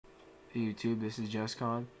Hey YouTube, this is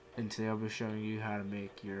JustCon, and today I'll be showing you how to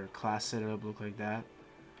make your class setup look like that.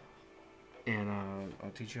 And I'll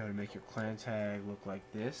teach you how to make your clan tag look like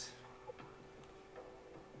this.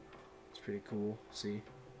 It's pretty cool, see?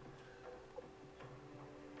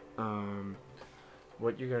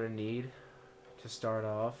 What you're going to need to start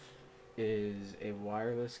off is a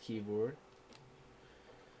wireless keyboard.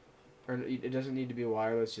 Or it doesn't need to be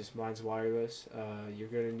wireless, just mine's wireless. You're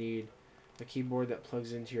going to need a keyboard that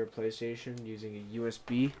plugs into your PlayStation using a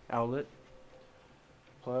USB outlet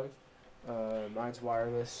plug. Mine's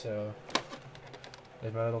wireless, so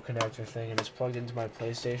there's my little connector thing, and it's plugged into my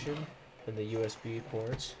PlayStation and the USB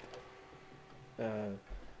ports.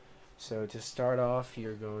 So to start off,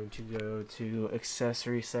 you're going to go to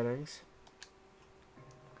Accessory settings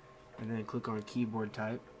and then click on keyboard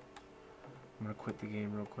type. I'm going to quit the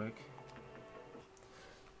game real quick.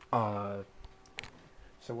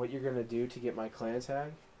 So what you're going to do to get my clan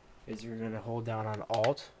tag is you're going to hold down on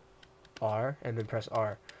Alt, R, and then press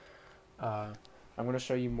R. I'm going to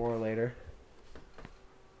show you more later.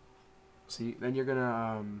 See, then you're going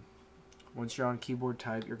to, once you're on keyboard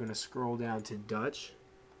type, you're going to scroll down to Dutch.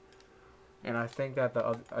 And I think that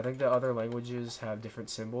the other languages have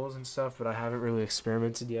different symbols and stuff, but I haven't really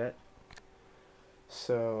experimented yet.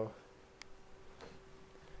 So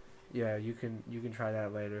yeah, you can try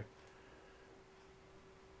that later.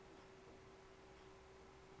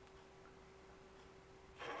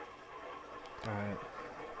 Alright.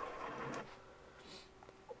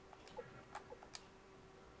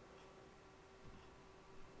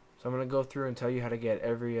 So I'm gonna go through and tell you how to get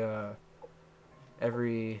every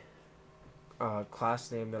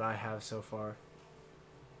class name that I have so far,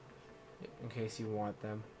 in case you want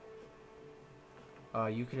them.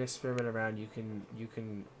 You can experiment around. You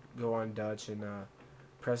can go on Dutch and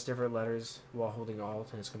press different letters while holding Alt,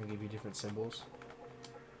 and it's going to give you different symbols.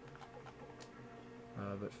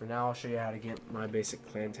 But for now, I'll show you how to get my basic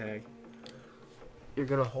clan tag. You're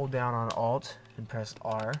going to hold down on Alt and press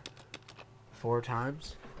R 4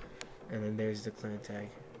 times, and then there's the clan tag.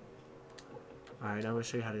 Alright, now I'm going to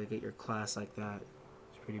show you how to get your class like that.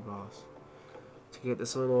 It's pretty boss. To get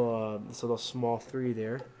this little small 3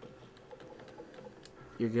 there,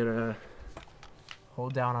 you're going to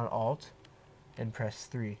hold down on Alt and press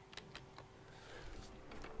 3.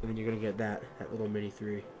 And then you're going to get that little mini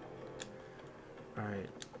 3. Alright.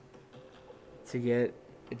 To get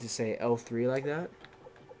it to say L3 like that,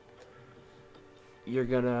 you're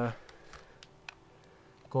going to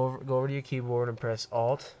go over to your keyboard and press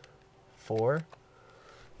Alt 4.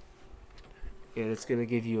 And it's going to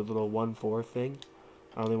give you a little 1-4 thing.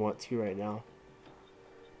 I only want 2 right now.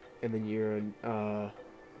 And then your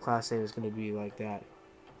class name is going to be like that,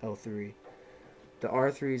 L3. The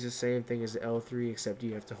R3 is the same thing as the L3, except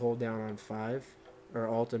you have to hold down on 5, or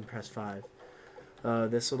Alt and press 5.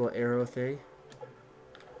 This little arrow thing,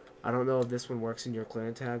 I don't know if this one works in your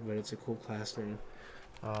clan tag, but it's a cool class name.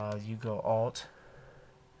 You go Alt,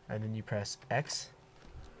 and then you press X,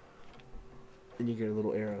 and you get a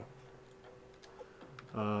little arrow.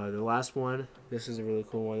 The last one, this is a really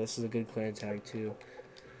cool one. This is a good clan tag too.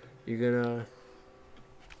 You're gonna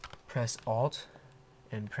press Alt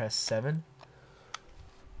and press 7,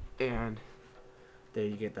 and there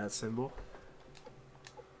you get that symbol.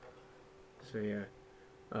 So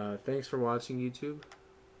yeah, thanks for watching YouTube.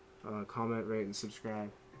 Comment, rate, and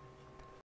subscribe.